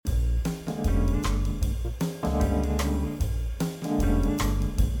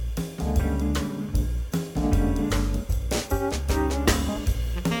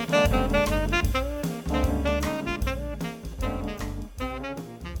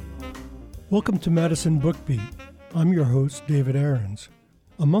Welcome to Madison Book Beat. I'm your host, David Aarons.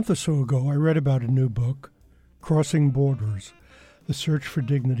 A month or so ago, I read about a new book, Crossing Borders, The Search for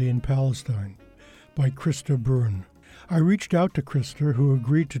Dignity in Palestine, by Christa Bruhn. I reached out to Christa, who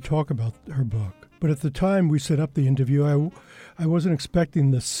agreed to talk about her book. But at the time we set up the interview, I wasn't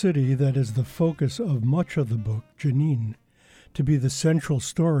expecting the city that is the focus of much of the book, Jenin, to be the central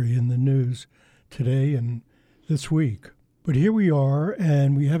story in the news today and this week. But here we are,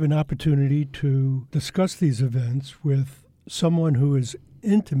 and we have an opportunity to discuss these events with someone who is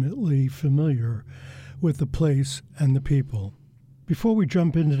intimately familiar with the place and the people. Before we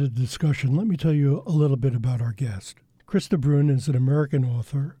jump into the discussion, let me tell you a little bit about our guest. Christa Bruhn is an American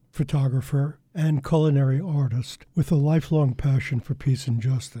author, photographer, and culinary artist with a lifelong passion for peace and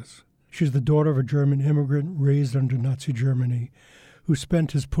justice. She's the daughter of a German immigrant raised under Nazi Germany who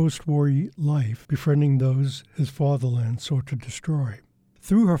spent his post-war life befriending those his fatherland sought to destroy.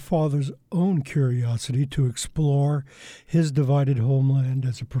 Through her father's own curiosity to explore his divided homeland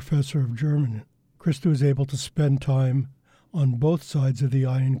as a professor of German, Christa was able to spend time on both sides of the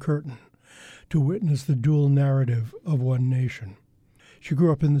Iron Curtain to witness the dual narrative of one nation. She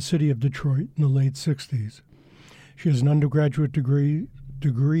grew up in the city of Detroit in the late 60s. She has an undergraduate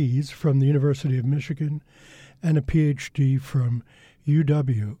degrees from the University of Michigan and a PhD from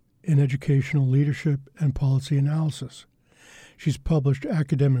UW in educational leadership and policy analysis. She's published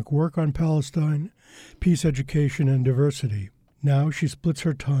academic work on Palestine, peace education, and diversity. Now she splits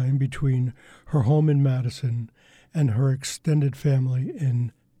her time between her home in Madison and her extended family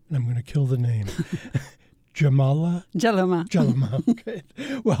in, and I'm going to kill the name, Jalama. Okay.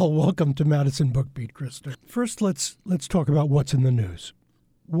 Well, welcome to Madison Book Beat, Christa. First, let's talk about what's in the news.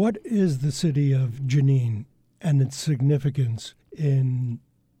 What is the city of Jenin and its significance in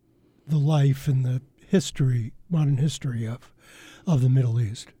the life and the history, modern history of the Middle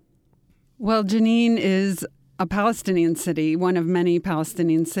East? Well, Jenin is a Palestinian city, one of many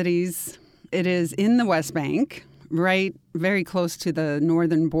Palestinian cities. It is in the West Bank, right, very close to the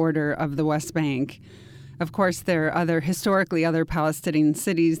northern border of the West Bank. Of course, there are historically other Palestinian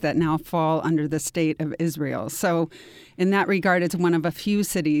cities that now fall under the state of Israel. So in that regard, it's one of a few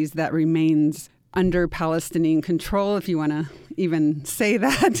cities that remains under Palestinian control, if you want to even say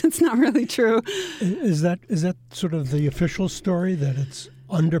that. It's not really true. Is that sort of the official story, that it's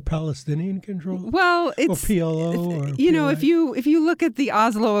under Palestinian control? Well, it's, or PLO, or you know, PLA? if you look at the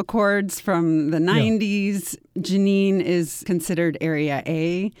Oslo Accords from the 90s, Jenin is considered Area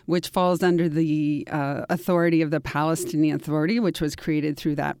A, which falls under the authority of the Palestinian Authority, which was created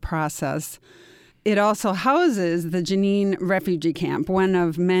through that process. It also houses the Jenin refugee camp, one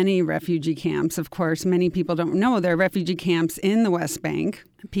of many refugee camps. Of course, many people don't know there are refugee camps in the West Bank,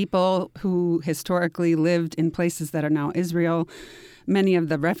 people who historically lived in places that are now Israel. Many of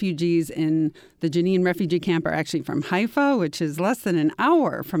the refugees in the Jenin refugee camp are actually from Haifa, which is less than an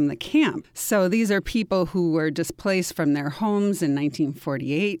hour from the camp. So these are people who were displaced from their homes in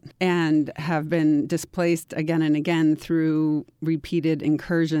 1948 and have been displaced again and again through repeated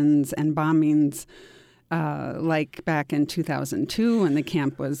incursions and bombings, like back in 2002 when the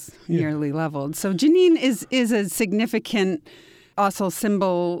camp was nearly leveled. So Jenin is a significant also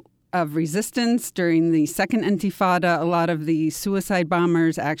symbol of resistance during the Second Intifada. A lot of the suicide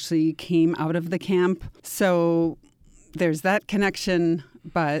bombers actually came out of the camp. So there's that connection,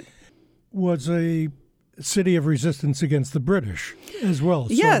 but was a city of resistance against the British as well.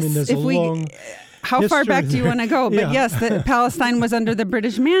 So, yes, I mean, there's how far back do you want to go? But yes, Palestine was under the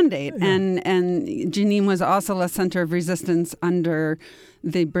British mandate, and Jenin was also a center of resistance under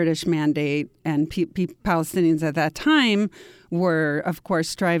the British mandate, and Palestinians at that time were, of course,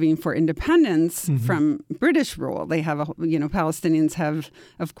 striving for independence from British rule. They have, Palestinians have,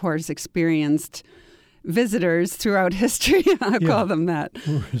 of course, experienced visitors throughout history. I'll call them that.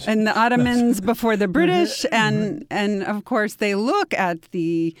 And the Ottomans before the British, and of course, they look at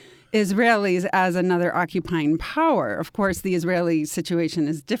the Israelis as another occupying power. Of course, the Israeli situation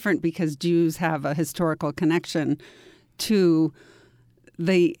is different because Jews have a historical connection to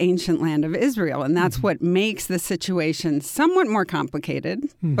the ancient land of Israel. And that's what makes the situation somewhat more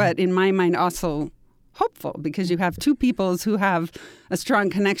complicated, but in my mind also hopeful, because you have two peoples who have a strong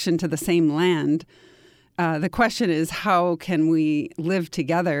connection to the same land. The question is, how can we live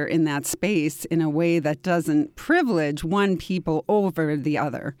together in that space in a way that doesn't privilege one people over the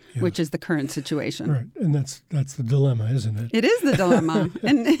other, which is the current situation. Right, and that's the dilemma, isn't it? It is the dilemma,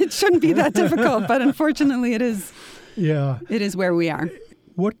 and it shouldn't be that difficult, but unfortunately it is. Yeah. It is where we are.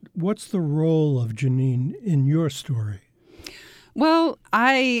 What's the role of Jenin in your story? Well,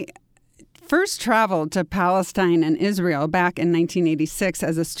 I first traveled to Palestine and Israel back in 1986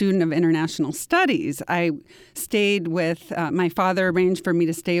 as a student of international studies. I stayed with, my father arranged for me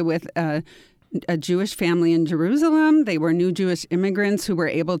to stay with a Jewish family in Jerusalem. They were new Jewish immigrants who were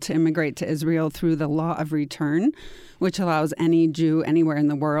able to immigrate to Israel through the law of return, which allows any Jew anywhere in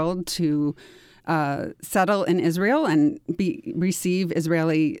the world to settle in Israel and receive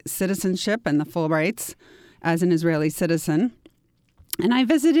Israeli citizenship and the full rights as an Israeli citizen. And I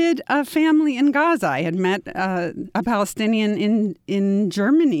visited a family in Gaza. I had met a Palestinian in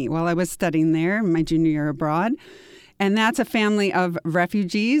Germany while I was studying there, my junior year abroad. And that's a family of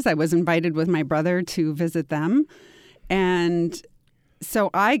refugees. I was invited with my brother to visit them. And so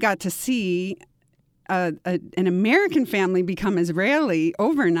I got to see an American family become Israeli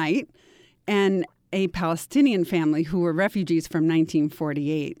overnight and a Palestinian family who were refugees from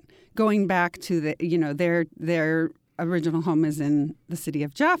 1948, going back to their original home is in the city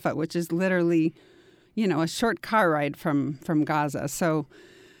of Jaffa, which is literally, a short car ride from Gaza.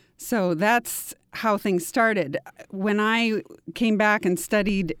 So that's how things started. When I came back and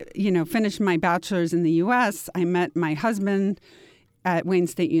studied, finished my bachelor's in the U.S., I met my husband at Wayne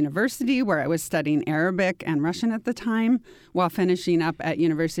State University, where I was studying Arabic and Russian at the time, while finishing up at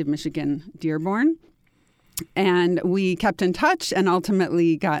University of Michigan, Dearborn. And we kept in touch and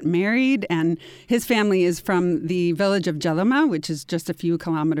ultimately got married. And his family is from the village of Jelima, which is just a few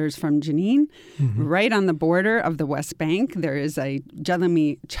kilometers from Jenin, right on the border of the West Bank. There is a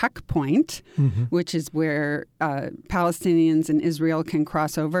Jelimi checkpoint, which is where Palestinians in Israel can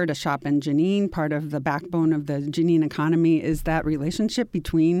cross over to shop in Jenin. Part of the backbone of the Jenin economy is that relationship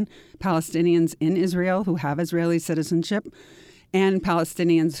between Palestinians in Israel who have Israeli citizenship and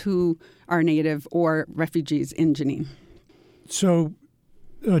Palestinians who are native or refugees in Jenin. So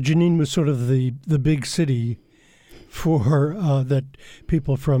Jenin was sort of the big city for that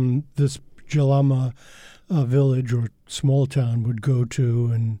people from this Jalama village or small town would go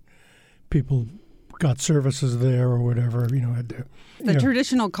to, and people got services there or whatever. The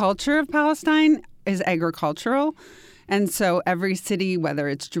traditional culture of Palestine is agricultural. And so every city, whether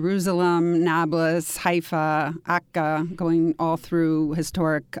it's Jerusalem, Nablus, Haifa, Akka, going all through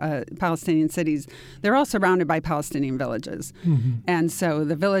historic Palestinian cities, they're all surrounded by Palestinian villages. And so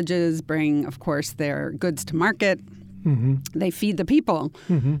the villages bring, of course, their goods to market. They feed the people.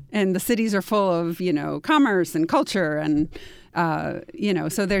 And the cities are full of, commerce and culture. And,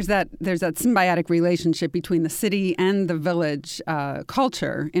 so there's that symbiotic relationship between the city and the village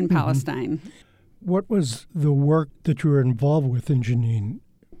culture in Palestine. What was the work that you were involved with in Jenin?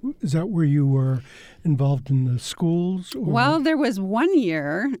 Is that where you were involved in the schools? Or? Well, there was 1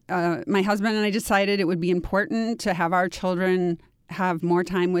 year. My husband and I decided it would be important to have our children have more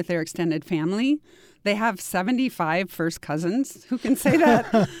time with their extended family. They have 75 first cousins. Who can say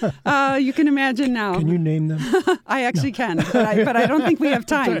that? You can imagine now. Can you name them? I actually can, but I don't think we have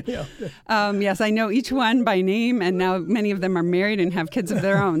time. Yes, I know each one by name, and now many of them are married and have kids of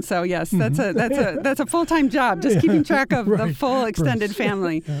their own. So yes, that's a full-time job, just keeping track of the full extended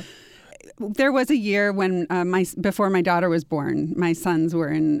family. There was a year when before my daughter was born, my sons were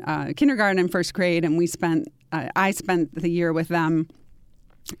in kindergarten and first grade, and I spent the year with them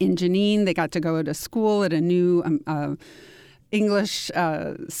in Jenin. They got to go to school at a new English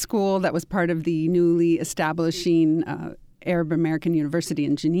school that was part of the newly establishing Arab American University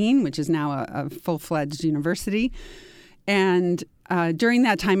in Jenin, which is now a full-fledged university. And during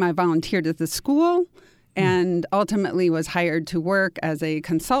that time, I volunteered at the school and ultimately was hired to work as a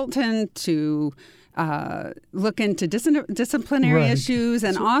consultant to look into disciplinary issues.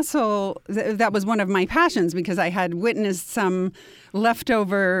 And also, that was one of my passions because I had witnessed some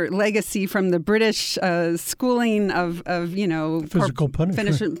leftover legacy from the British schooling of physical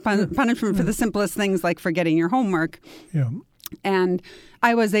punishment for the simplest things like forgetting your homework. Yeah. And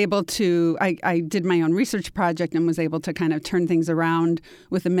I was able to, I did my own research project and was able to kind of turn things around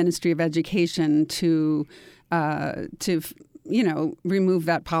with the Ministry of Education to remove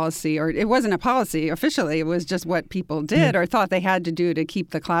that policy. Or it wasn't a policy officially. It was just what people did or thought they had to do to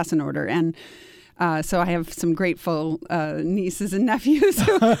keep the class in order. And so I have some grateful nieces and nephews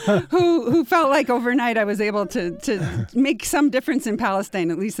who felt like overnight I was able to make some difference in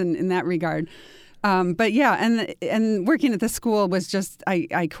Palestine, at least in that regard. But yeah, and working at the school was just,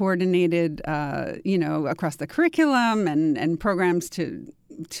 I coordinated, across the curriculum and programs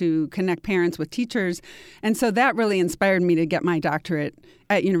to connect parents with teachers. And so that really inspired me to get my doctorate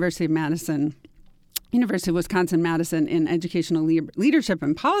at University of Madison University of Wisconsin-Madison in educational leadership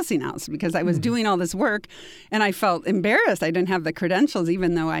and policy now, because I was doing all this work and I felt embarrassed. I didn't have the credentials,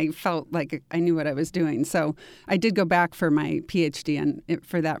 even though I felt like I knew what I was doing. So I did go back for my PhD, and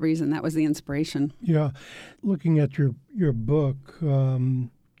for that reason, that was the inspiration. Yeah. Looking at your book,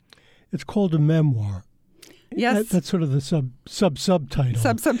 it's called a memoir. Yes. That's sort of the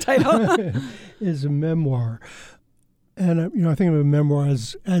subtitle. Subtitle. Is a memoir. And, I think of a memoir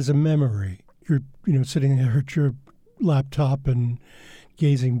as a memory. You're sitting there at your laptop and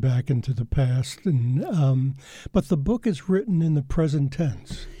gazing back into the past. And but the book is written in the present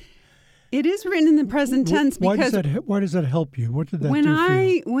tense. It is written in the present tense because why does that help you? What did that do for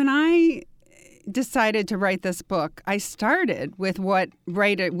you? When I decided to write this book, I started with what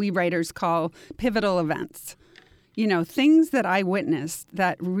we writers call pivotal events. Things that I witnessed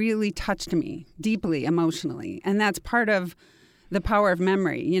that really touched me deeply emotionally. And that's part of the power of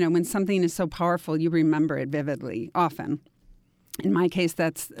memory. When something is so powerful, you remember it vividly, often. In my case,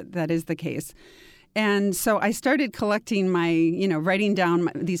 that is the case. And so I started collecting writing down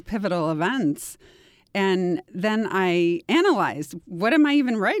these pivotal events. And then I analyzed, what am I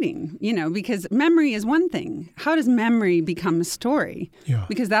even writing? Because memory is one thing. How does memory become a story? Yeah.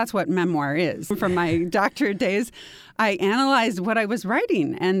 Because that's what memoir is. From my doctorate days, I analyzed what I was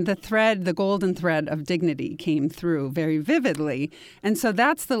writing, and the golden thread of dignity came through very vividly. And so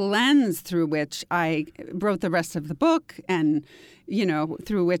that's the lens through which I wrote the rest of the book, and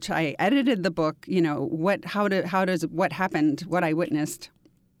through which I edited the book. How does what happened, what I witnessed,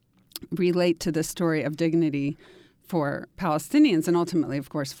 relate to the story of dignity for Palestinians and ultimately, of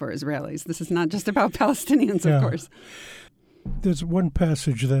course, for Israelis. This is not just about Palestinians, of course. There's one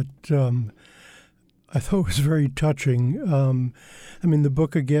passage that I thought was very touching. The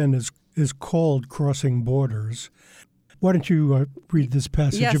book, again, is called Crossing Borders. Why don't you read this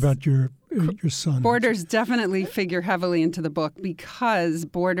passage about your son? Borders definitely figure heavily into the book because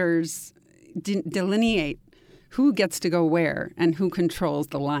borders delineate who gets to go where and who controls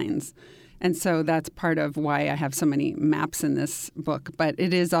the lines. And so that's part of why I have so many maps in this book. But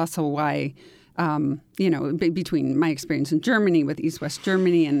it is also why, between my experience in Germany with East-West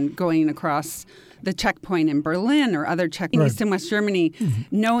Germany and going across the checkpoint in Berlin or other checkpoints in East and West Germany,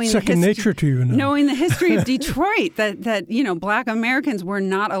 knowing second nature to you now. Knowing the history of Detroit, that Black Americans were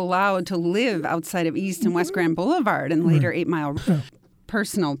not allowed to live outside of East and West Grand Boulevard and later 8 Mile.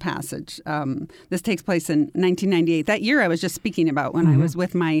 Personal passage. This takes place in 1998. That year I was just speaking about when I was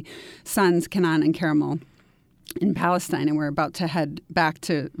with my sons, Kenan and Caramel, in Palestine, and we're about to head back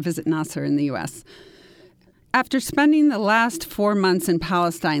to visit Nasser in the U.S. After spending the last 4 months in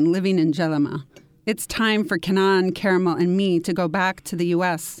Palestine living in Jelima, it's time for Kenan, Caramel, and me to go back to the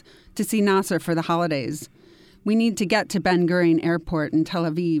U.S. to see Nasser for the holidays. We need to get to Ben Gurion Airport in Tel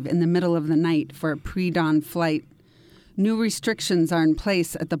Aviv in the middle of the night for a pre-dawn flight. New restrictions are in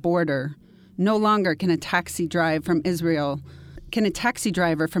place at the border. No longer can a taxi driver from Israel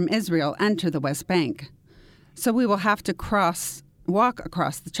enter the West Bank. So we will have to walk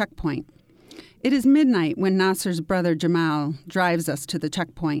across the checkpoint. It is midnight when Nasser's brother Jamal drives us to the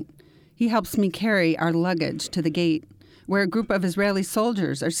checkpoint. He helps me carry our luggage to the gate, where a group of Israeli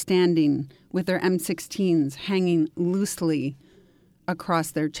soldiers are standing with their M16s hanging loosely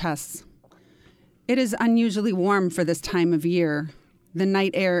across their chests. It is unusually warm for this time of year. The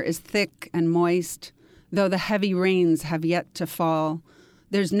night air is thick and moist, though the heavy rains have yet to fall.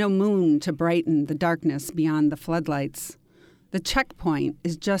 There's no moon to brighten the darkness beyond the floodlights. The checkpoint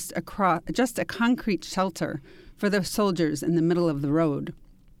is just a concrete shelter for the soldiers in the middle of the road,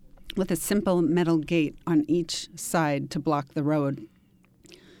 with a simple metal gate on each side to block the road.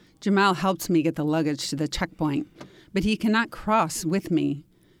 Jamal helps me get the luggage to the checkpoint, but he cannot cross with me.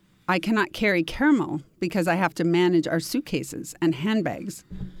 I cannot carry Caramel because I have to manage our suitcases and handbags.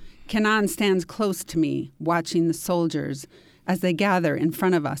 Kenan stands close to me, watching the soldiers as they gather in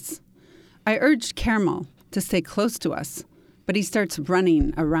front of us. I urged Caramel to stay close to us, but he starts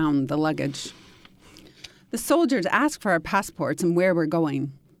running around the luggage. The soldiers ask for our passports and where we're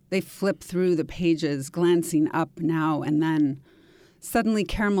going. They flip through the pages, glancing up now and then. Suddenly,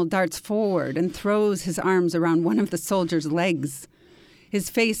 Caramel darts forward and throws his arms around one of the soldiers' legs, his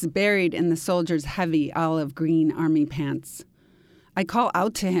face buried in the soldier's heavy olive green army pants. I call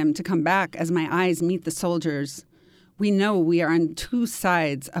out to him to come back as my eyes meet the soldiers. We know we are on two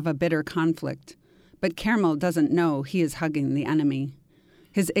sides of a bitter conflict, but Caramel doesn't know he is hugging the enemy.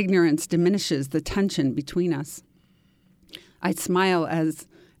 His ignorance diminishes the tension between us. I smile as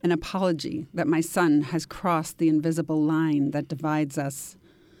an apology that my son has crossed the invisible line that divides us.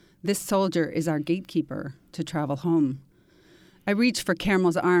 This soldier is our gatekeeper to travel home. I reach for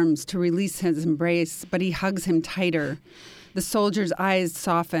Carmel's arms to release his embrace, but he hugs him tighter. The soldier's eyes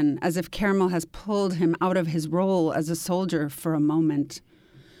soften, as if Carmel has pulled him out of his role as a soldier for a moment.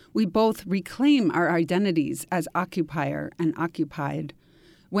 We both reclaim our identities as occupier and occupied,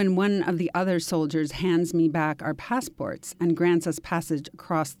 when one of the other soldiers hands me back our passports and grants us passage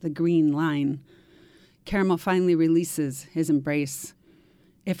across the green line. Carmel finally releases his embrace.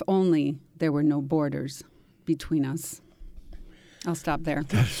 If only there were no borders between us. I'll stop there.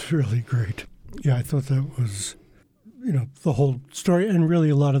 That's really great. Yeah, I thought that was, the whole story, and really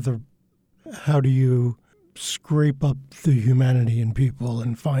a lot of the, how do you scrape up the humanity in people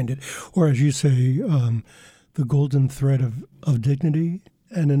and find it? Or as you say, the golden thread of dignity.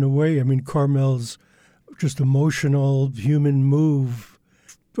 And in a way, Carmel's just emotional human move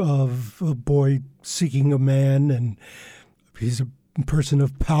of a boy seeking a man, and he's a person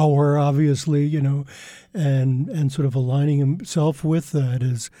of power, obviously, and sort of aligning himself with that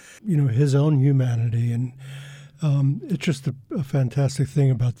is, his own humanity. And it's just a fantastic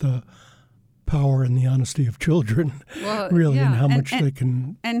thing about the power and the honesty of children, really, and how much they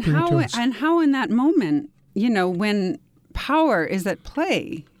can bring to us. And how in that moment, when power is at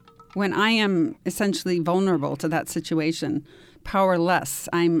play, when I am essentially vulnerable to that situation, powerless,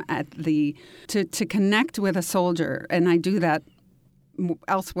 I'm at to connect with a soldier, and I do that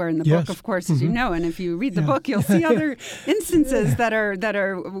elsewhere in the book, of course, as you know. And if you read the book, you'll see other instances that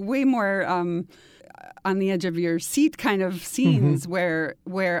are way more on the edge of your seat kind of scenes where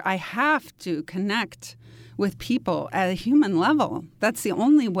I have to connect with people at a human level. That's the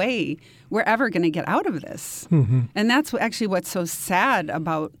only way we're ever going to get out of this. And that's actually what's so sad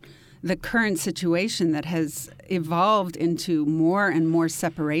about the current situation that has evolved into more and more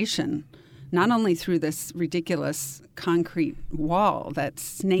separation, not only through this ridiculous concrete wall that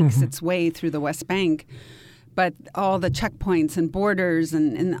snakes its way through the West Bank, but all the checkpoints and borders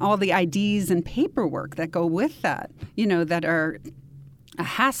and all the IDs and paperwork that go with that, that are a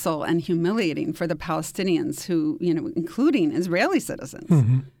hassle and humiliating for the Palestinians who, including Israeli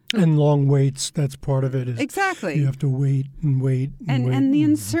citizens. And long waits, that's part of it. Exactly. You have to wait and wait and wait. And the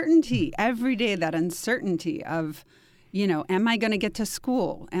uncertainty, every day, that uncertainty of, am I going to get to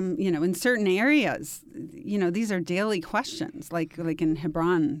school? And, in certain areas, these are daily questions, like in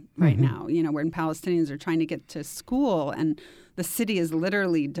Hebron right now, where Palestinians are trying to get to school, and the city is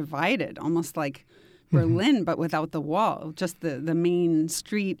literally divided, almost like Berlin, but without the wall. Just the main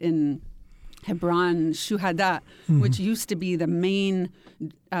street in Hebron, Shuhada, which used to be the main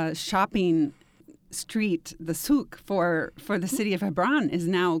shopping street, the souk for the city of Hebron, is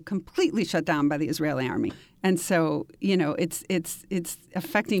now completely shut down by the Israeli army. And so, it's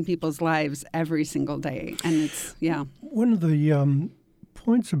affecting people's lives every single day. And it's, One of the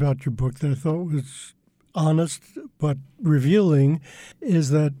points about your book that I thought was honest but revealing is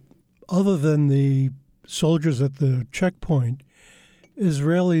that other than the soldiers at the checkpoint,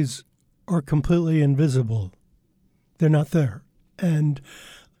 Israelis are completely invisible. They're not there. And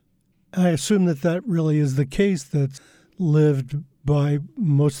I assume that really is the case that's lived by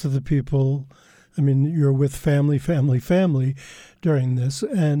most of the people. You're with family during this.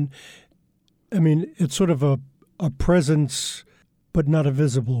 And, it's sort of a presence, but not a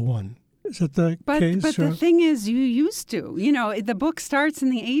visible one. Is that the case? But the thing is, you used to. The book starts in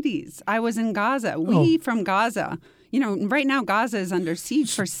the 80s. I was in Gaza. From Gaza. Right now Gaza is under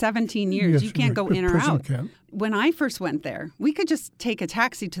siege for 17 years. Yes, you can't go in or out. Camp. When I first went there, we could just take a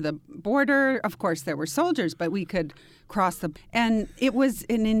taxi to the border. Of course, there were soldiers, but we could cross the... And it was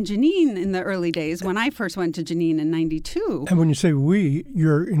in Jenin in the early days when I first went to Jenin in 92. And when you say we,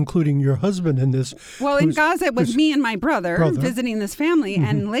 you're including your husband in this. Well, in Gaza, it was me and my brother visiting this family.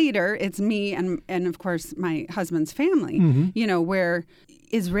 And later, it's me and of course, my husband's family, where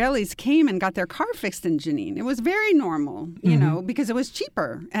Israelis came and got their car fixed in Jenin. It was very normal, because it was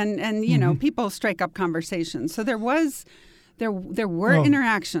cheaper. And people strike up conversations. So there were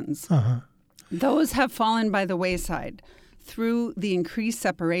interactions. Those have fallen by the wayside through the increased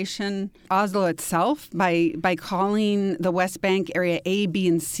separation. Oslo itself, by calling the West Bank area A, B,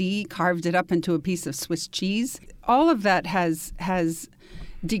 and C, carved it up into a piece of Swiss cheese. All of that has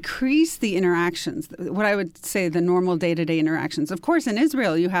decrease the interactions, what I would say the normal day-to-day interactions. Of course, in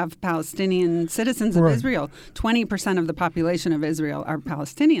Israel, you have Palestinian citizens of Israel. 20% of the population of Israel are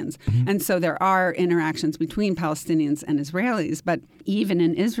Palestinians. And so there are interactions between Palestinians and Israelis. But even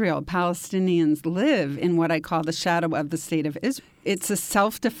in Israel, Palestinians live in what I call the shadow of the state of Israel. It's a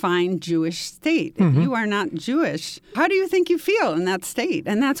self-defined Jewish state. If you are not Jewish, how do you think you feel in that state?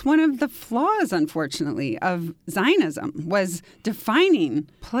 And that's one of the flaws, unfortunately, of Zionism, was defining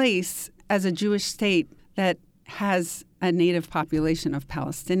place as a Jewish state that has a native population of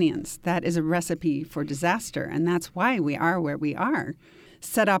Palestinians. That is a recipe for disaster, and that's why we are where we are,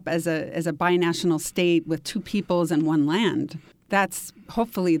 set up as a binational state with two peoples and one land. That's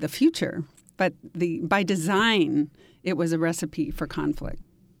hopefully the future, but by design, it was a recipe for conflict.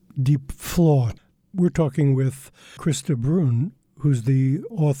 Deep flaw. We're talking with Christa Bruhn, who's the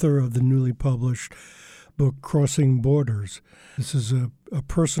author of the newly published book Crossing Borders. This is a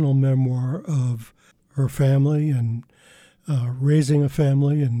personal memoir of her family and raising a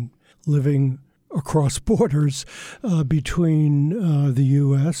family and living across borders between the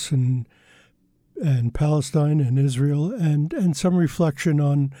U.S. and Palestine and Israel, and some reflection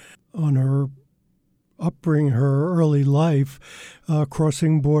on her upbringing, her early life,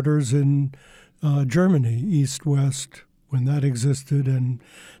 crossing borders in Germany, east-west, when that existed, and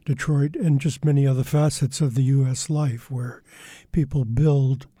Detroit, and just many other facets of the U.S. life where people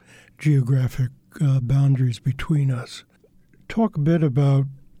build geographic boundaries between us. Talk a bit about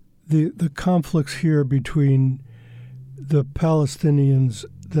the conflicts here between the Palestinians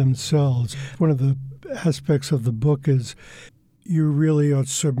themselves. One of the aspects of the book is you really are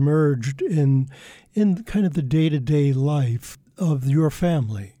submerged in kind of the day-to-day life of your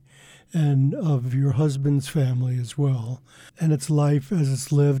family and of your husband's family as well, and its life as it's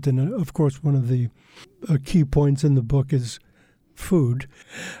lived. And, of course, one of the key points in the book is food.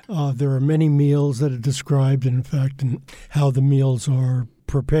 There are many meals that are described, and in fact, in how the meals are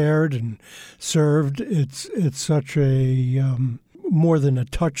prepared and served. It's such a more than a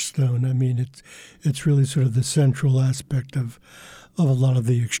touchstone. I mean, it's really sort of the central aspect of a lot of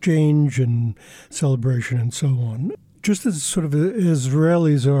the exchange and celebration and so on. Just as sort of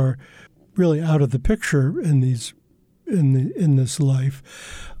Israelis are really out of the picture in this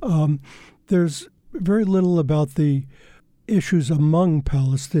life, there's very little about the issues among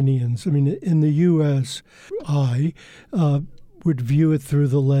Palestinians. I mean, in the U.S., I would view it through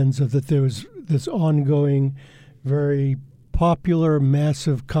the lens of that there was this ongoing, very popular,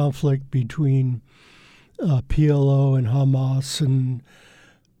 massive conflict between PLO and Hamas and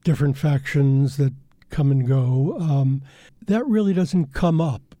different factions that come and go. That really doesn't come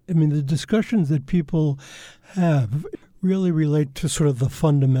up. I mean, the discussions that people have really relate to sort of the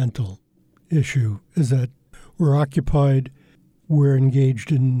fundamental issue, is that we're occupied, we're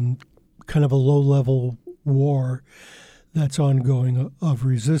engaged in kind of a low-level war that's ongoing of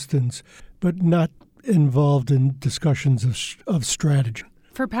resistance, but not involved in discussions of strategy.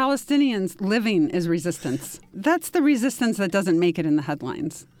 For Palestinians, living is resistance. That's the resistance that doesn't make it in the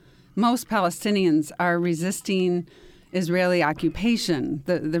headlines. Most Palestinians are resisting Israeli occupation,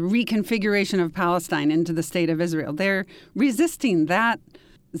 the reconfiguration of Palestine into the state of Israel. They're resisting that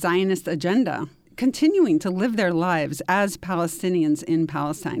Zionist agenda, continuing to live their lives as Palestinians in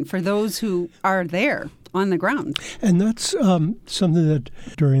Palestine, for those who are there on the ground. And that's something that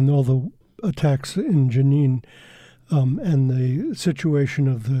during all the attacks in Jenin and the situation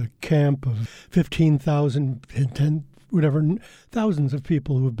of the camp of 15,000, 10, whatever, thousands of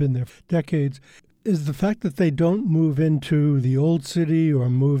people who have been there for decades, is the fact that they don't move into the old city or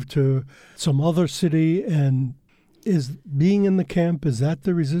move to some other city, and is being in the camp, is that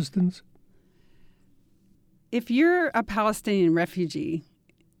the resistance? If you're a Palestinian refugee,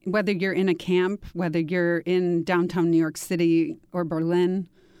 whether you're in a camp, whether you're in downtown New York City or Berlin,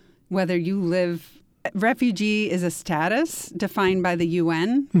 whether you live, refugee is a status defined by the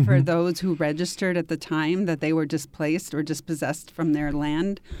UN for those who registered at the time that they were displaced or dispossessed from their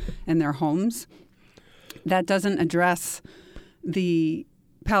land and their homes. That doesn't address the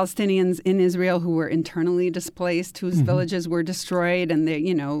Palestinians in Israel who were internally displaced, whose villages were destroyed, and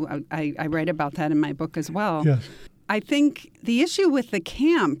I write about that in my book as well. Yes. I think the issue with the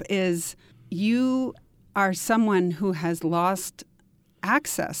camp is you are someone who has lost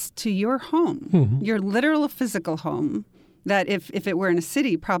access to your home, your literal physical home, that if it were in a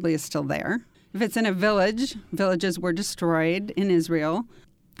city, probably is still there. If it's in a village, villages were destroyed in Israel.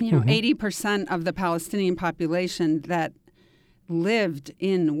 80% of the Palestinian population that lived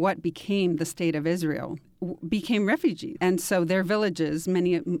in what became the state of Israel became refugees. And so their villages,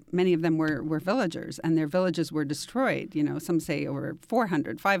 many of them were villagers, and their villages were destroyed. Some say over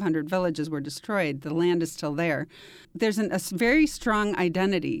 400, 500 villages were destroyed. The land is still there. There's a very strong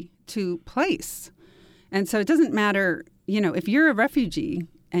identity to place. And so it doesn't matter, if you're a refugee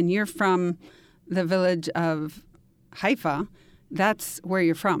and you're from the village of Haifa, that's where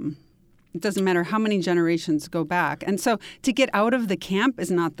you're from. It doesn't matter how many generations go back. And so to get out of the camp is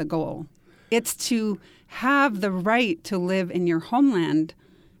not the goal. It's to have the right to live in your homeland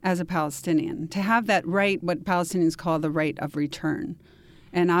as a Palestinian, to have that right, what Palestinians call the right of return.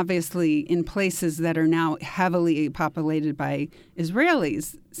 And obviously, in places that are now heavily populated by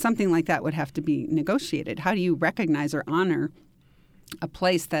Israelis, something like that would have to be negotiated. How do you recognize or honor a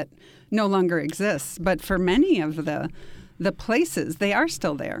place that no longer exists? But for many of the places, they are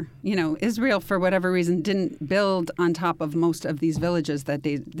still there. You know, Israel, for whatever reason, didn't build on top of most of these villages that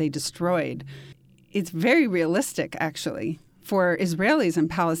they destroyed. It's very realistic, actually, for Israelis and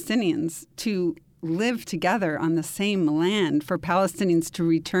Palestinians to live together on the same land, for Palestinians to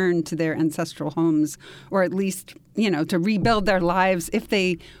return to their ancestral homes, or at least, you know, to rebuild their lives if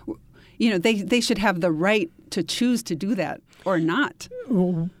they, you know, they should have the right to choose to do that or not.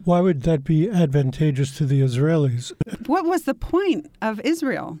 Well, why would that be advantageous to the Israelis? What was the point of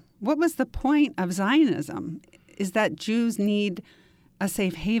Israel? What was the point of Zionism? Is that Jews need a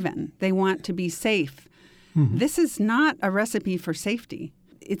safe haven. They want to be safe. Mm-hmm. This is not a recipe for safety.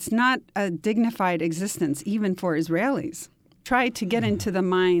 It's not a dignified existence, even for Israelis. Try to get into the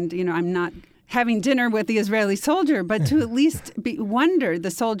mind, you know, I'm not having dinner with the Israeli soldier, but to at least wonder,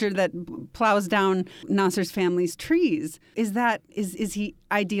 the soldier that plows down Nasser's family's trees. Is he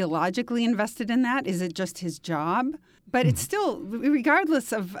ideologically invested in that? Is it just his job? But it's still,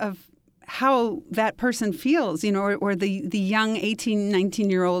 regardless of how that person feels, you know, or the young 18,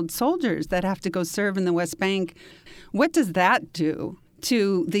 19-year-old soldiers that have to go serve in the West Bank, what does that do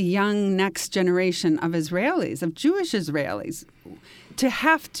to the young next generation of Israelis, of Jewish Israelis, to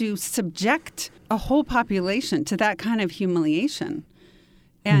have to subject a whole population to that kind of humiliation?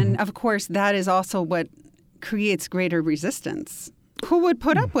 And of course, that is also what creates greater resistance. Who would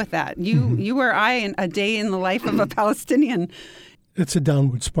put up with that? You or I, in a day in the life of a Palestinian? It's a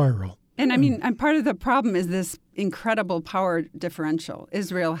downward spiral. And I mean, and part of the problem is this incredible power differential.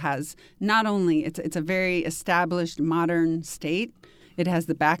 Israel has not only, it's a very established modern state. It has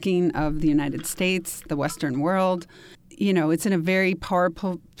the backing of the United States, the Western world. You know, it's in a very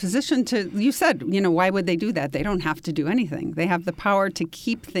powerful position to, you said, you know, why would they do that? They don't have to do anything. They have the power to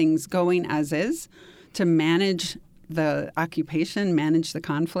keep things going as is, to manage the occupation, manage the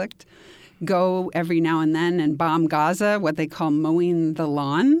conflict, go every now and then and bomb Gaza, what they call mowing the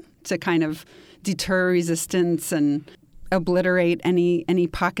lawn, to kind of deter resistance and obliterate any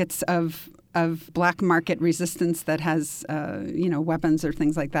pockets of black market resistance that has, weapons or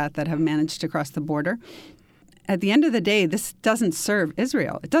things like that have managed to cross the border. At the end of the day, this doesn't serve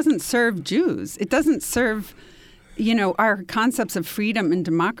Israel. It doesn't serve Jews. It doesn't serve, you know, our concepts of freedom and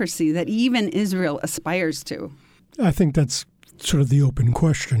democracy that even Israel aspires to. I think that's sort of the open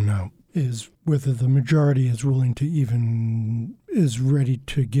question now, is whether the majority is ready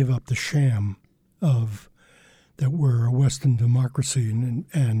to give up the sham of that we're a Western democracy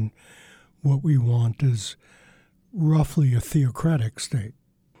and what we want is roughly a theocratic state.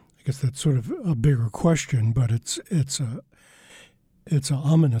 I guess that's sort of a bigger question, but it's an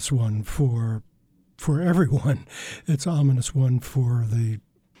ominous one for everyone. It's an ominous one for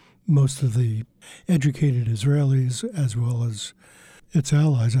most of the educated Israelis as well as its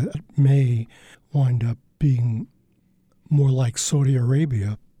allies. It may wind up being more like Saudi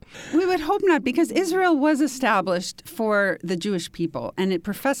Arabia. We would hope not, because Israel was established for the Jewish people, and it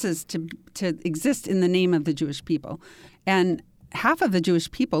professes to exist in the name of the Jewish people. And half of the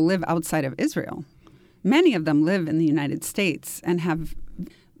Jewish people live outside of Israel. Many of them live in the United States and have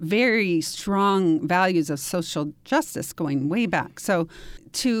very strong values of social justice going way back. So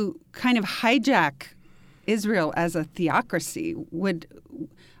to kind of hijack Israel as a theocracy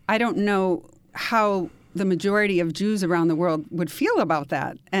I don't know how the majority of Jews around the world would feel about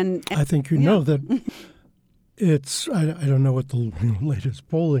that. And I think you know that it's, I don't know what the latest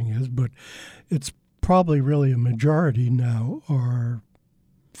polling is, but it's probably really a majority now are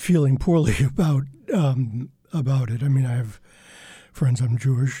feeling poorly about it. I mean, I have friends, I'm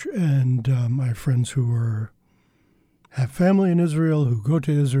Jewish, and I have friends who have family in Israel, who go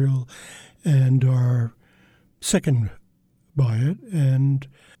to Israel, and are sickened by it. And,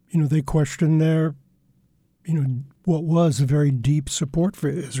 you know, they question their, you know, what was a very deep support for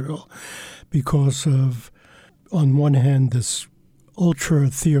Israel because of, on one hand, this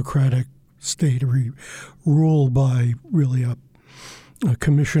ultra-theocratic state ruled by really a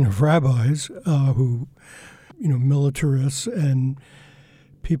commission of rabbis who, you know, militarists and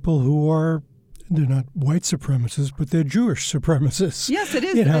people who are, they're not white supremacists, but they're Jewish supremacists. Yes, it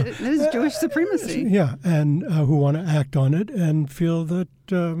is. You know, it is Jewish supremacy. Yeah, and who want to act on it and feel that,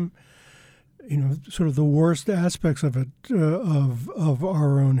 you know, sort of the worst aspects of it, of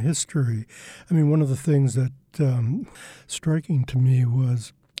our own history. I mean, one of the things that striking to me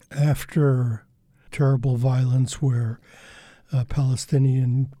was after terrible violence where a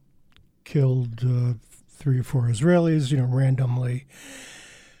Palestinian killed 3 or 4 Israelis, you know, randomly,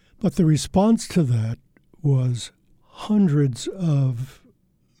 But the response to that was hundreds of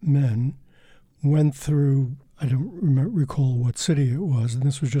men went through, I don't recall what city it was, and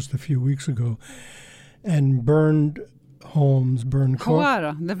this was just a few weeks ago, and burned homes, burned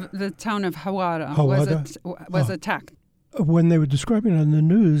Hawara, the town of Hawara was attacked. When they were describing it on the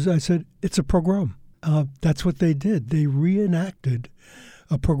news, I said, it's a pogrom. That's what they did. They reenacted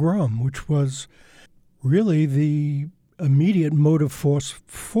a pogrom, which was really the immediate motive force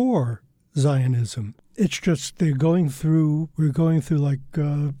for Zionism. It's just we're going through like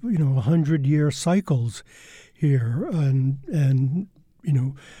 100-year cycles here, and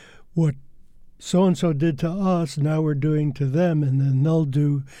what so and so did to us, now we're doing to them, and then they'll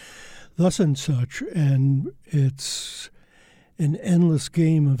do thus and such, and it's an endless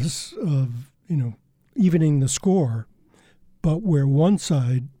game of evening the score, but where one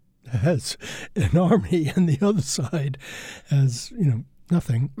side has an army and the other side has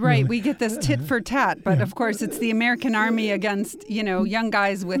nothing. Right. Really. We get this tit for tat, but of course it's the American army against, young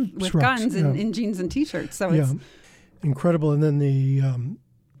guys with guns in jeans and T-shirts. So it's incredible. And then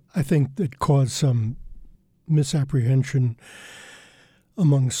I think it caused some misapprehension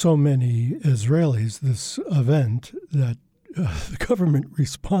among so many Israelis, this event, that the government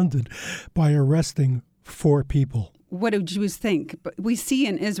responded by arresting 4 people. What do Jews think? But we see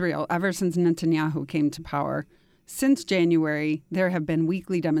in Israel, ever since Netanyahu came to power, since January, there have been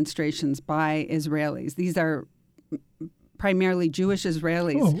weekly demonstrations by Israelis. These are primarily Jewish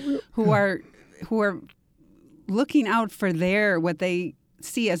Israelis who are looking out for what they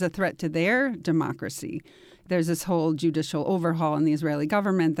see as a threat to their democracy. There's this whole judicial overhaul in the Israeli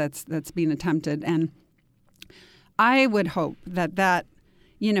government that's being attempted, and I would hope that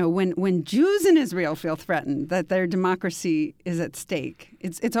when Jews in Israel feel threatened, that their democracy is at stake.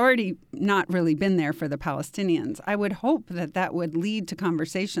 It's already not really been there for the Palestinians. I would hope that would lead to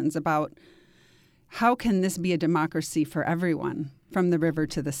conversations about how can this be a democracy for everyone from the river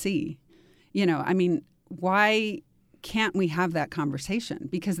to the sea? Why can't we have that conversation?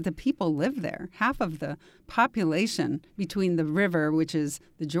 Because the people live there. Half of the population between the river, which is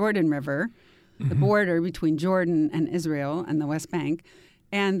the Jordan River, the border between Jordan and Israel and the West Bank,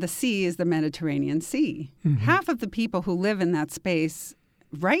 and the sea is the Mediterranean Sea. Mm-hmm. Half of the people who live in that space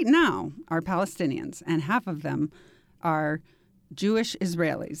right now are Palestinians, and half of them are Jewish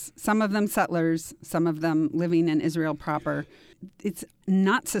Israelis, some of them settlers, some of them living in Israel proper. It's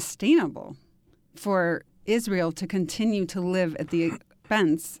not sustainable for Israel to continue to live at the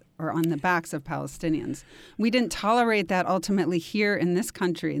expense or on the backs of Palestinians. We didn't tolerate that ultimately here in this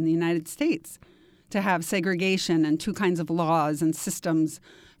country, in the United States, to have segregation and 2 kinds of laws and systems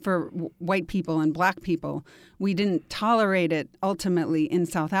for white people and black people. We didn't tolerate it ultimately in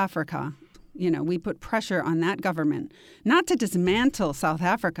South Africa. We put pressure on that government, not to dismantle South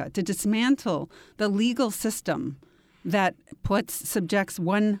Africa, to dismantle the legal system that subjects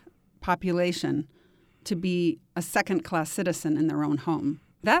one population to be a second-class citizen in their own home.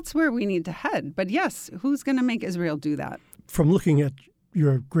 That's where we need to head. But yes, who's going to make Israel do that? From looking at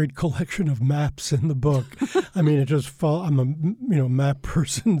your great collection of maps in the book, I'm a map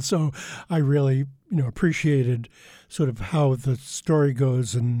person, so I really appreciated sort of how the story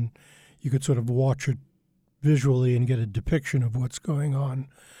goes, and you could sort of watch it visually and get a depiction of what's going on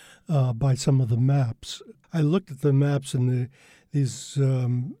by some of the maps. I looked at the maps and these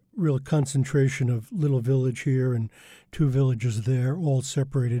real concentration of little village here and 2 villages there, all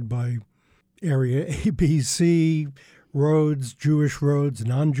separated by area A, B, C, roads, Jewish roads,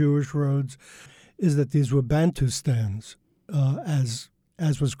 non-Jewish roads, is that these were Bantustans, as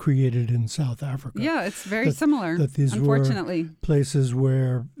was created in South Africa. Yeah, it's very similar, that these unfortunately. Were places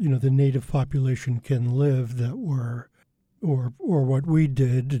where, the native population can live that were, or what we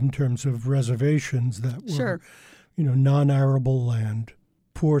did in terms of reservations that were, sure, non-arable land,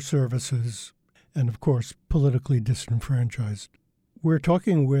 poor services, and, of course, politically disenfranchised. We're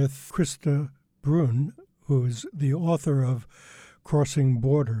talking with Christa Bruhn, who is the author of Crossing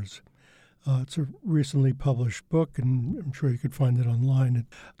Borders. It's a recently published book, and I'm sure you could find it online.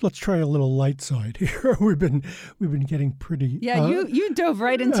 Let's try a little light side here. We've been getting pretty. Yeah, you dove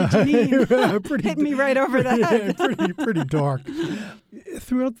right into Janine. Hit me right over the head. Yeah, pretty dark.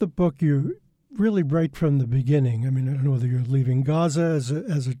 Throughout the book, you really right from the beginning. I mean, I don't know whether you're leaving Gaza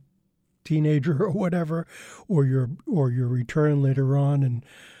as a teenager or whatever, or your return later on, and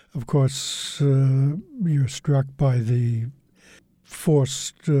of course you're struck by the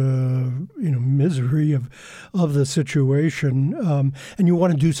forced misery of the situation, and you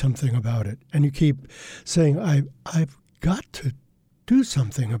want to do something about it, and you keep saying, I've got to do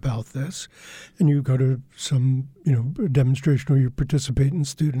something about this. And you go to some, demonstration or you participate in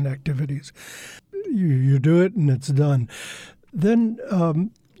student activities. You do it and it's done. Then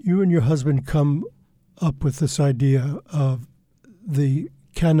you and your husband come up with this idea of the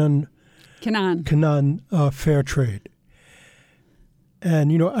Canaan fair trade.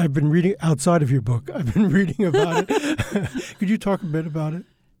 And, I've been reading outside of your book. I've been reading about it. Could you talk a bit about it?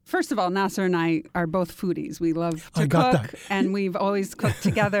 First of all, Nasser and I are both foodies. We love to cook, that. And we've always cooked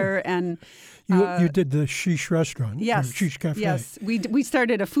together. And you did the Sheesh restaurant, yes, Sheesh Cafe. Yes, we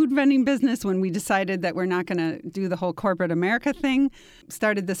started a food vending business when we decided that we're not going to do the whole corporate America thing.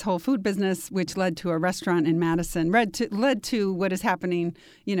 Started this whole food business, which led to a restaurant in Madison. Led to what is happening,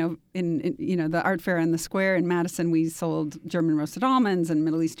 in the art fair in the square in Madison. We sold German roasted almonds and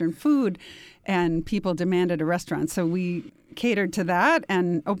Middle Eastern food, and people demanded a restaurant. So we catered to that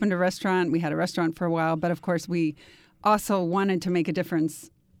and opened a restaurant. We had a restaurant for a while, but of course we also wanted to make a difference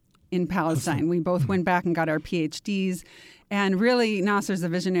in Palestine. We both went back and got our PhDs. And really, Nasser's the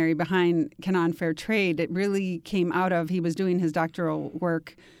visionary behind Canaan Fair Trade. It really came out of, he was doing his doctoral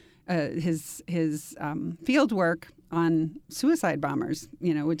work, his field work on suicide bombers,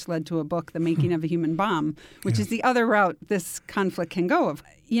 which led to a book, The Making of a Human Bomb, which is the other route this conflict can go.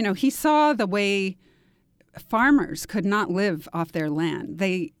 He saw the way farmers could not live off their land.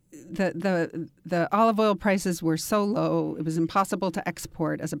 The olive oil prices were so low, it was impossible to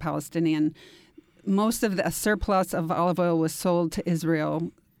export as a Palestinian. Most of the surplus of olive oil was sold to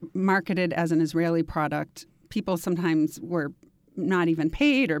Israel, marketed as an Israeli product. People sometimes were not even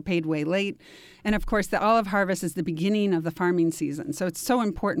paid or paid way late. And of course, the olive harvest is the beginning of the farming season. So it's so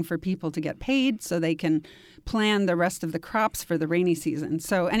important for people to get paid so they can plan the rest of the crops for the rainy season.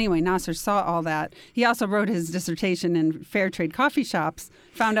 So anyway, Nasser saw all that. He also wrote his dissertation in fair trade coffee shops,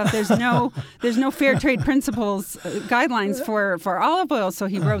 found out there's no fair trade principles, guidelines for olive oil. So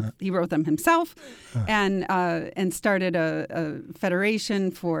he wrote them himself and started a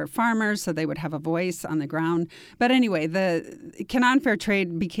federation for farmers so they would have a voice on the ground. But anyway, the Canaan Fair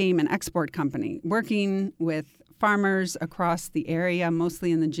Trade became an export company working with farmers across the area,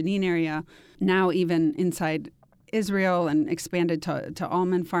 mostly in the Jenin area, now even inside Israel, and expanded to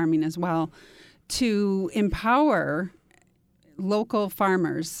almond farming as well, to empower local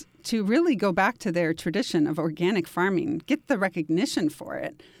farmers to really go back to their tradition of organic farming, get the recognition for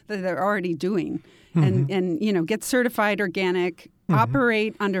it that they're already doing, and get certified organic,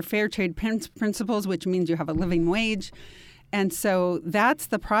 operate under fair trade principles, which means you have a living wage. And so that's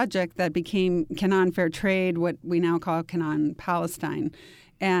the project that became Canaan Fair Trade, what we now call Canaan Palestine.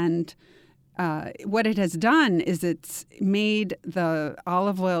 And what it has done is it's made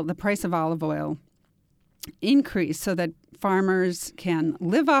the price of olive oil increase so that farmers can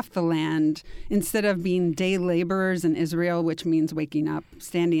live off the land instead of being day laborers in Israel, which means waking up,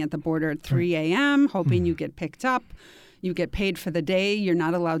 standing at the border at 3 a.m., hoping you get picked up. You get paid for the day. You're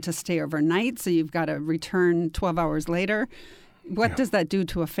not allowed to stay overnight, so you've got to return 12 hours later. What does that do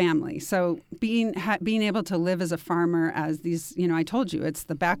to a family? So being able to live as a farmer, as these, I told you, it's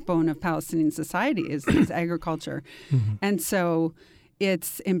the backbone of Palestinian society is agriculture. And so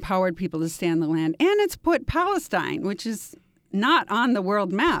it's empowered people to stay on the land. And it's put Palestine, which is not on the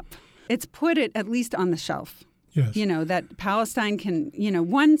world map, it's put it at least on the shelf. Yes. That Palestine can,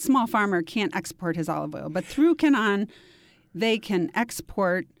 one small farmer can't export his olive oil, but through Canaan, they can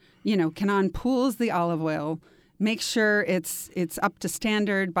export, Canaan pools the olive oil, make sure it's up to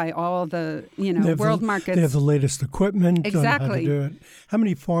standard by all the, world markets. They have the latest equipment. Exactly. On how to do it. How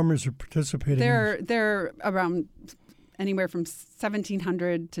many farmers are participating? They're around anywhere from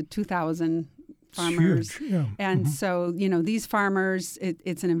 1,700 to 2,000 farmers. It's huge. Yeah. And so, these farmers,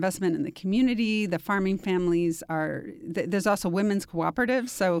 it's an investment in the community. The farming families there's also women's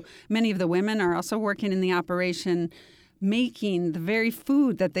cooperatives. So many of the women are also working in the operation, making the very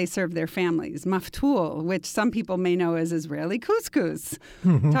food that they serve their families, maftul, which some people may know as Israeli couscous.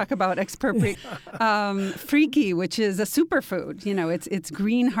 Talk about expropriate. Friki, which is a superfood. It's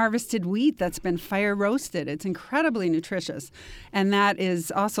green harvested wheat that's been fire roasted. It's incredibly nutritious. And that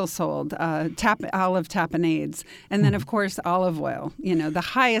is also sold, olive tapenades. And then, of course, olive oil, the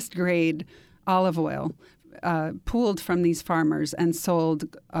highest grade olive oil pooled from these farmers and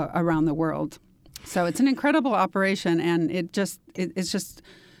sold around the world. So it's an incredible operation, and it's just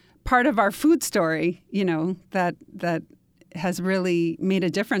part of our food story, that has really made a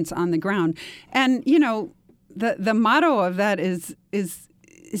difference on the ground. And the motto of that is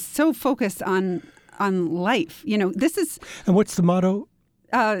so focused on life. This is. And what's the motto?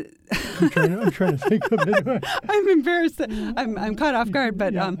 I'm trying to think of it. I'm embarrassed. I'm caught off guard,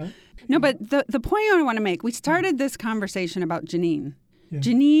 but No, but the point I want to make, we started this conversation about Jenin. Yeah.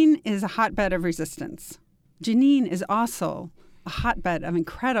 Jenin is a hotbed of resistance. Jenin is also a hotbed of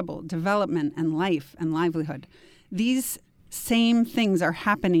incredible development and life and livelihood. These same things are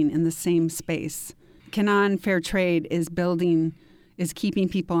happening in the same space. Canaan Fair Trade is keeping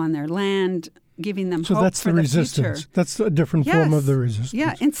people on their land, giving them hope for the future. So that's the resistance. That's a different form of the resistance.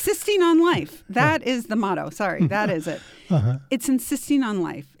 Yeah, insisting on life. That is the motto. Sorry, that is it. It's insisting on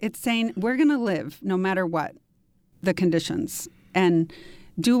life. It's saying we're going to live no matter what the conditions and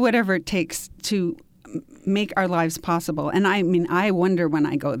do whatever it takes to make our lives possible. And I mean, I wonder when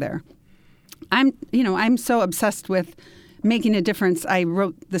I go there. I'm so obsessed with making a difference. I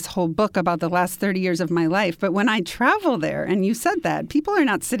wrote this whole book about the last 30 years of my life. But when I travel there, and you said that, people are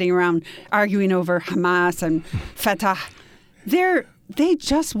not sitting around arguing over Hamas and Fatah. They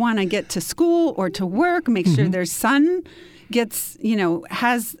just want to get to school or to work, make sure their son gets,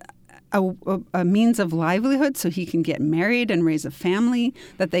 has a means of livelihood so he can get married and raise a family,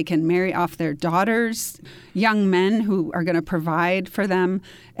 that they can marry off their daughters, young men who are going to provide for them.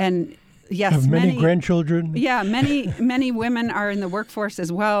 And yes, have many grandchildren. Yeah, many women are in the workforce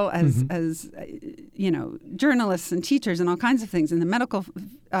as well as journalists and teachers and all kinds of things in the medical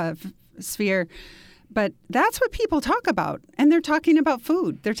sphere. But that's what people talk about, and they're talking about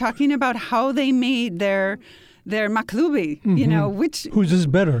food. They're talking about how they made their maklubi. Whose is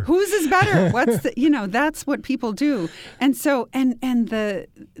better? Whose is better? What's that's what people do. And so and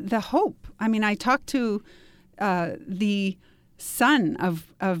the hope. I mean, I talked to the son of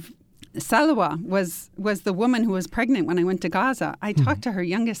Salwa was the woman who was pregnant when I went to Gaza. I talked to her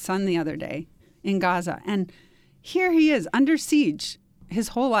youngest son the other day in Gaza, and here he is under siege his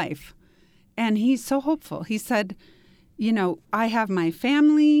whole life, and he's so hopeful. He said, I have my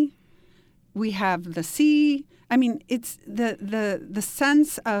family, we have the sea. I mean, it's the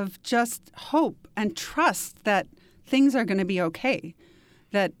sense of just hope and trust that things are going to be okay,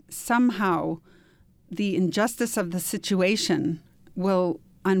 that somehow the injustice of the situation will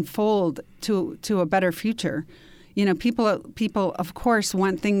unfold to a better future. People of course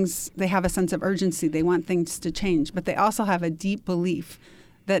want things. They have a sense of urgency. They want things to change, but they also have a deep belief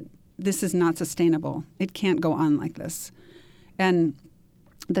that this is not sustainable. It can't go on like this. And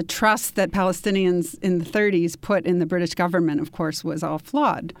the trust that Palestinians in the 30s put in the British government, of course, was all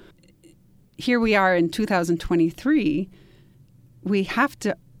flawed. Here we are in 2023. We have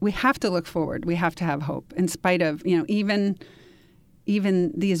to look forward. We have to have hope, in spite of even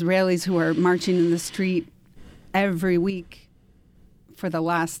the Israelis who are marching in the street every week for the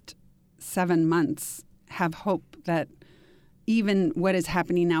last 7 months have hope that even what is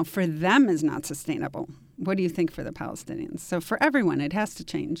happening now for them is not sustainable. What do you think for the Palestinians? So for everyone, it has to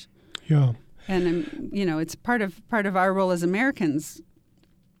change. Yeah. And it's part of our role as Americans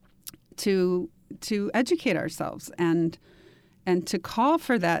to educate ourselves and to call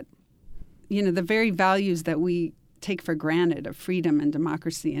for that, the very values that we take for granted of freedom and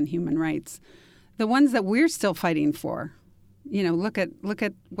democracy and human rights, the ones that we're still fighting for. Look at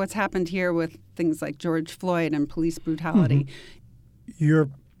what's happened here with things like George Floyd and police brutality.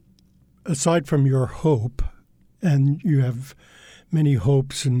 Aside from your hope, and you have many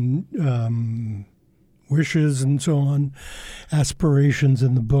hopes and wishes and so on, aspirations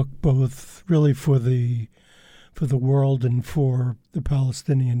in the book, both really for the world and for the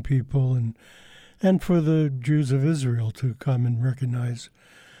Palestinian people and for the Jews of Israel to come and recognize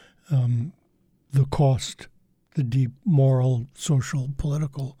the cost, the deep moral, social,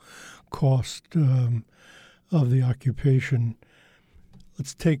 political cost of the occupation.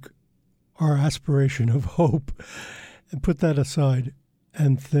 Let's take our aspiration of hope and put that aside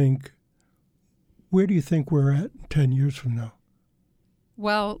and think, where do you think we're at 10 years from now?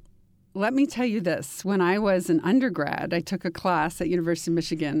 Well, let me tell you this. When I was an undergrad, I took a class at University of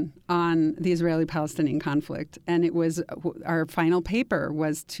Michigan on the Israeli-Palestinian conflict, and it was our final paper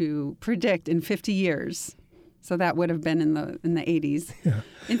was to predict in 50 years. So that would have been in the 80s. Yeah.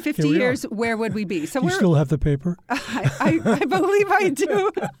 In 50 years, where would we be? So you still have the paper? I believe I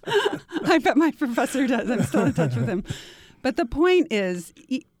do. I bet my professor does. I'm still in touch with him. But the point is,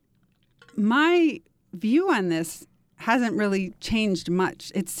 my view on this hasn't really changed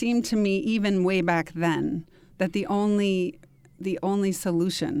much. It seemed to me, even way back then, that the only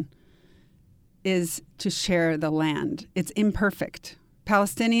solution is to share the land. It's imperfect.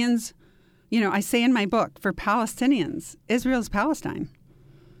 Palestinians, I say in my book, for Palestinians, Israel's Palestine.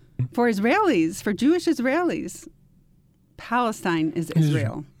 For Israelis, for Jewish Israelis, Palestine is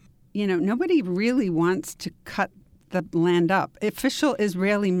Israel. Nobody really wants to cut the land up. Official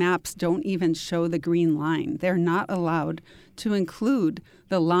Israeli maps don't even show the green line. They're not allowed to include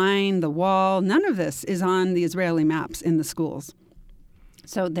the line, the wall. None of this is on the Israeli maps in the schools.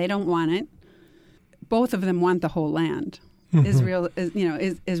 So they don't want it. Both of them want the whole land. Mm-hmm.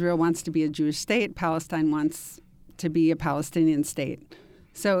 Israel wants to be a Jewish state. Palestine wants to be a Palestinian state.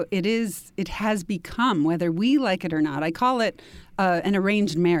 So it has become, whether we like it or not, I call it an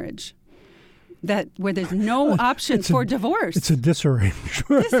arranged marriage, where there's no option for divorce. It's a disarranged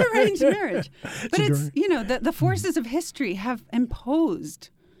marriage. But the forces of history have imposed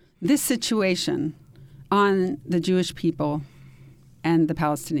this situation on the Jewish people and the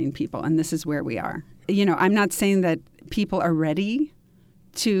Palestinian people, and this is where we are. I'm not saying that people are ready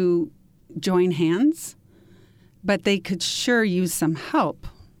to join hands, but they could sure use some help.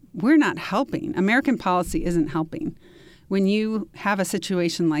 We're not helping. American policy isn't helping. When you have a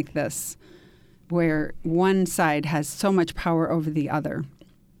situation like this, where one side has so much power over the other,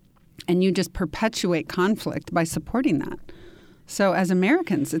 and you just perpetuate conflict by supporting that. So as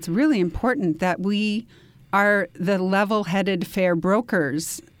Americans, it's really important that we are the level-headed, fair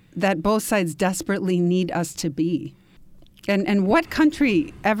brokers that both sides desperately need us to be. And what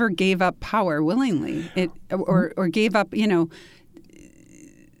country ever gave up power willingly? Or gave up,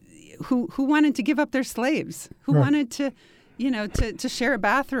 who wanted to give up their slaves? Who wanted to, to share a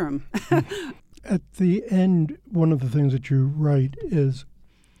bathroom? At the end, one of the things that you write is,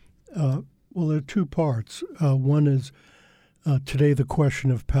 there are two parts. One is, today the question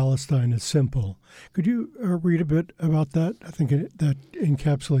of Palestine is simple. Could you read a bit about that? I think that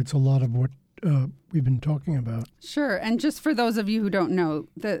encapsulates a lot of what we've been talking about. Sure. And just for those of you who don't know,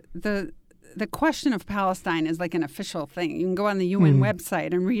 the question of Palestine is like an official thing. You can go on the UN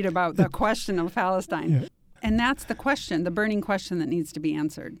website and read about the question of Palestine. Yeah. And that's the question, the burning question that needs to be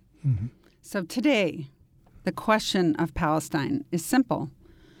answered. Mm-hmm. So today, the question of Palestine is simple.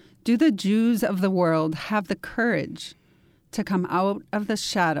 Do the Jews of the world have the courage to come out of the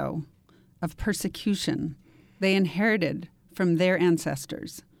shadow of persecution they inherited from their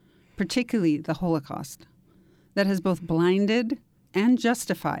ancestors, particularly the Holocaust, that has both blinded and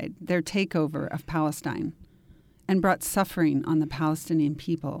justified their takeover of Palestine and brought suffering on the Palestinian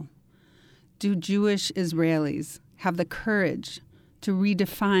people? Do Jewish Israelis have the courage to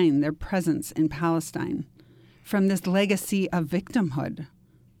redefine their presence in Palestine from this legacy of victimhood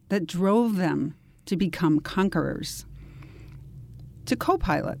that drove them to become conquerors, to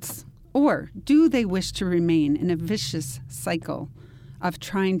co-pilots? Or do they wish to remain in a vicious cycle of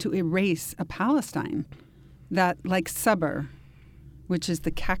trying to erase a Palestine that, like sabr, which is the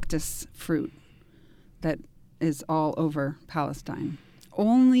cactus fruit that is all over Palestine,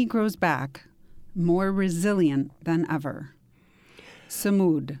 only grows back more resilient than ever?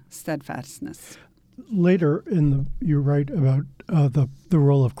 Samud, steadfastness. Later you write about the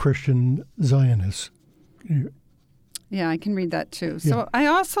role of Christian Zionists. Yeah, I can read that too. So I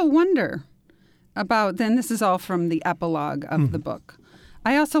also wonder about, then this is all from the epilogue of the book.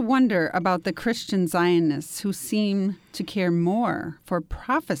 I also wonder about the Christian Zionists who seem to care more for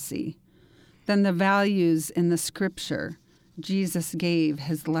prophecy than the values in the scripture Jesus gave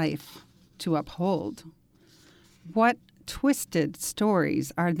his life to uphold. What twisted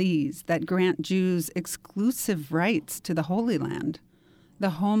stories are these that grant Jews exclusive rights to the Holy Land, the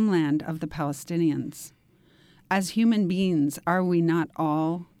homeland of the Palestinians? As human beings, are we not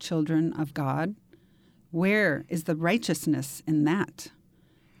all children of God? Where is the righteousness in that?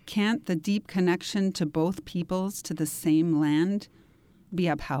 Can't the deep connection to both peoples to the same land be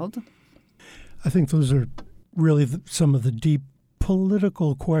upheld? I think those are really some of the deep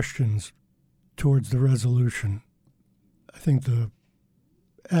political questions towards the resolution. I think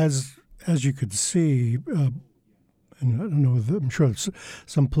as you could see, and I don't know, I'm sure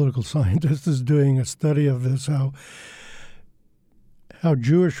some political scientist is doing a study of this, how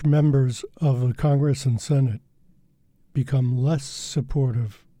Jewish members of the Congress and Senate become less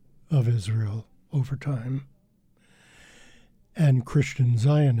supportive of Israel over time, and Christian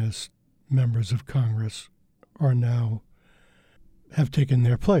Zionist members of Congress have taken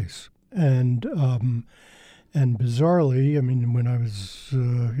their place. And bizarrely, I mean, when I was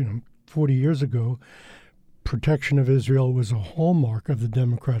 40 years ago, protection of Israel was a hallmark of the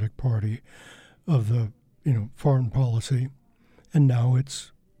Democratic Party, of the foreign policy, and now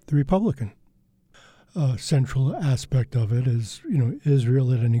it's the Republican. Central aspect of it is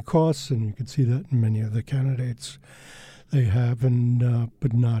Israel at any cost, and you can see that in many of the candidates they have, and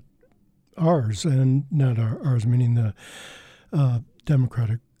but not ours, and not ours meaning the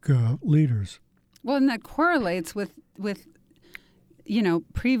Democratic leaders. Well, and that correlates with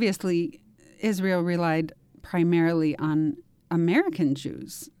previously Israel relied primarily on American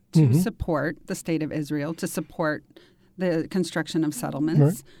Jews to support the state of Israel, to support the construction of settlements.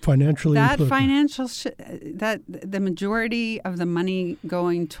 Right. Financially, that that the majority of the money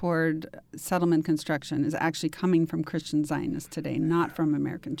going toward settlement construction is actually coming from Christian Zionists today, not from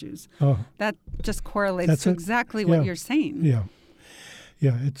American Jews. Oh. That just correlates to exactly what you're saying. Yeah,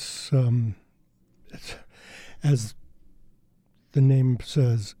 yeah. It's as the name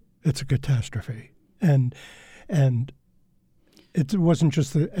says, it's a catastrophe, and it wasn't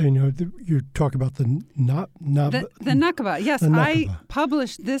just you talk about the Nakba. Yes, I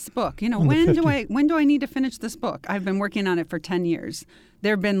published this book. When do I need to finish this book? I've been working on it for 10 years.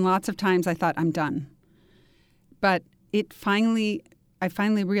 There have been lots of times I thought I'm done, but I finally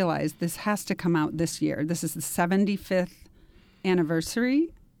realized this has to come out this year. This is the 75th anniversary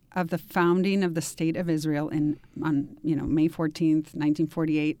of the founding of the State of Israel on May 14th,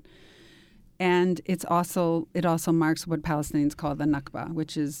 1948. And it also marks what Palestinians call the Nakba,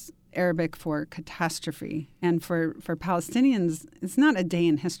 which is Arabic for catastrophe. And for Palestinians, it's not a day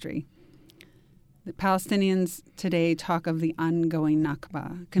in history. The Palestinians today talk of the ongoing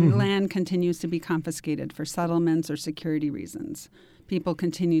Nakba. Land continues to be confiscated for settlements or security reasons. People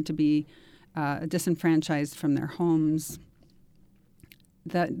continue to be disenfranchised from their homes.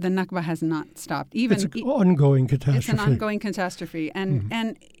 The Nakba has not stopped. It's an ongoing catastrophe. It's an ongoing catastrophe.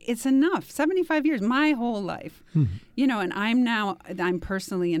 And it's enough. 75 years, my whole life. And I'm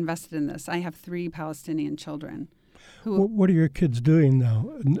personally invested in this. I have 3 Palestinian children. What are your kids doing now?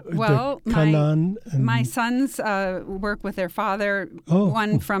 Well, my sons work with their father.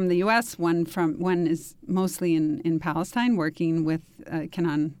 One from the U.S., one is mostly in Palestine, working with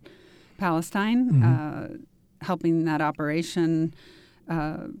Canaan Palestine, helping that operation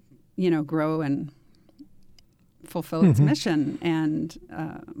grow and fulfill its mission. And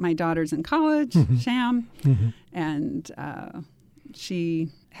my daughter's in college, Sham, and she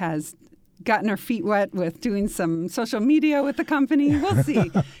has gotten her feet wet with doing some social media with the company. We'll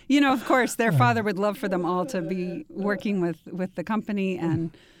see. Of course, their father would love for them all to be working with the company,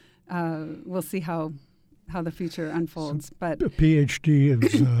 and we'll see how the future unfolds. But a PhD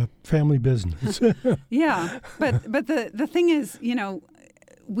is family business. Yeah, but the thing is,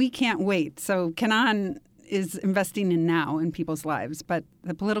 we can't wait. So Canaan is investing in now in people's lives, but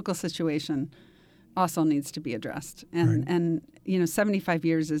the political situation also needs to be addressed. And 75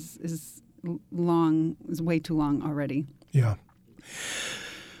 years is long, is way too long already. Yeah.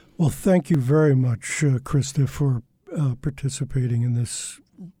 Well, thank you very much, Christa, for participating in this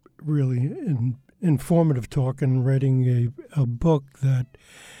really informative talk and writing a book that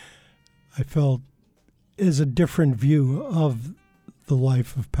I felt is a different view of the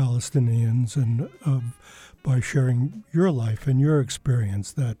life of Palestinians and by sharing your life and your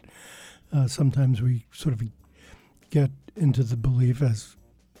experience that sometimes we sort of get into the belief, as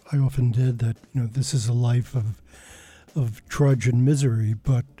I often did, that this is a life of trudge and misery,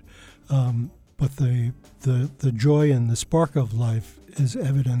 but the joy and the spark of life is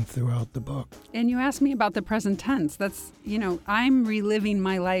evident throughout the book. And you asked me about the present tense. That's I'm reliving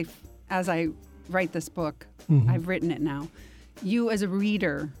my life as I write this book. I've written it now. You as a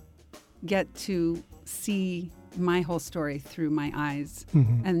reader get to see my whole story through my eyes.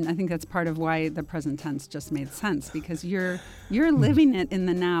 And I think that's part of why the present tense just made sense, because you're living it in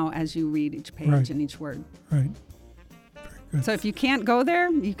the now as you read each page and each word. Right. Very good. So if you can't go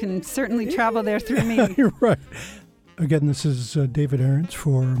there, you can certainly travel there through me. You're right. Again, this is David Ahrens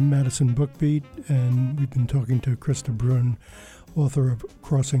for Madison Bookbeat, and we've been talking to Christa Bruhn, author of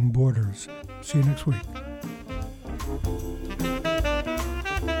Crossing Borders. See you next week.